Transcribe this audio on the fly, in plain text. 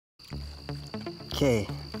Okay,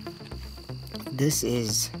 this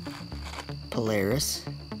is Polaris,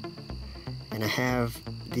 and I have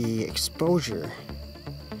the exposure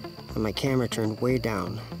on my camera turned way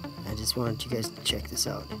down. I just wanted you guys to check this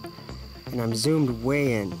out. And I'm zoomed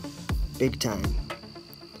way in, big time.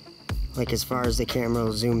 Like as far as the camera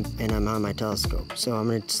will zoom, and I'm on my telescope. So I'm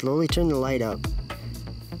going to slowly turn the light up.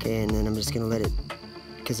 Okay, and then I'm just going to let it,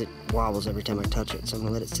 because it wobbles every time I touch it. So I'm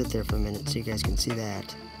going to let it sit there for a minute so you guys can see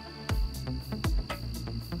that.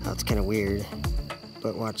 Oh, it's kind of weird,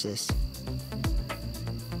 but watch this.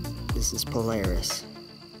 This is Polaris.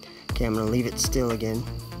 Okay, I'm going to leave it still again.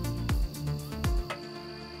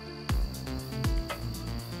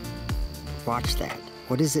 Watch that.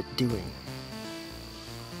 What is it doing?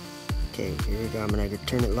 Okay, here we go. I'm going to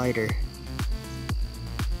turn it lighter.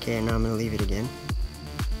 Okay, and now I'm going to leave it again.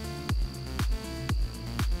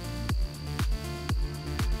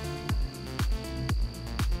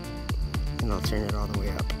 And I'll turn it all the way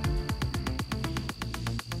up.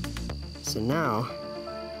 So now,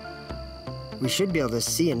 we should be able to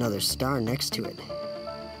see another star next to it.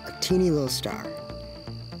 A teeny little star.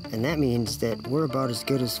 And that means that we're about as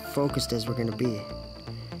good as focused as we're going to be.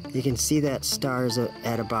 You can see that star is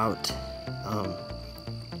at about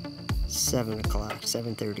 7 o'clock,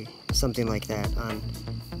 7:30, something like that.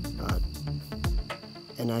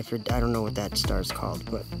 And I don't know what that star is called,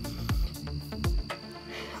 but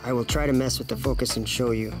I will try to mess with the focus and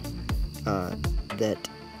show you that.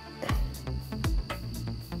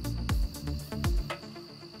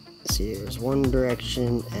 See, there's one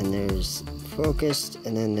direction, and there's focused,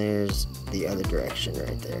 and then there's the other direction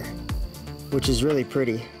right there, which is really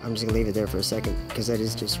pretty. I'm just gonna leave it there for a second because that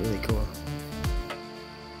is just really cool.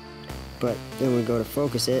 But then we go to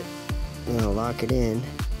focus it, and I'll lock it in,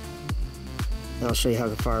 and I'll show you how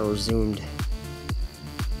far we're zoomed.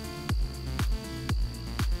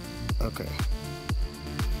 Okay.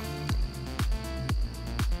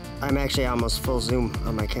 I'm actually almost full zoom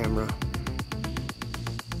on my camera.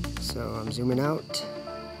 So I'm zooming out.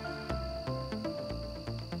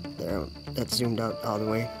 There, that's zoomed out all the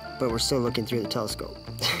way, but we're still looking through the telescope.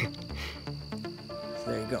 So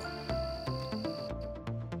there you go.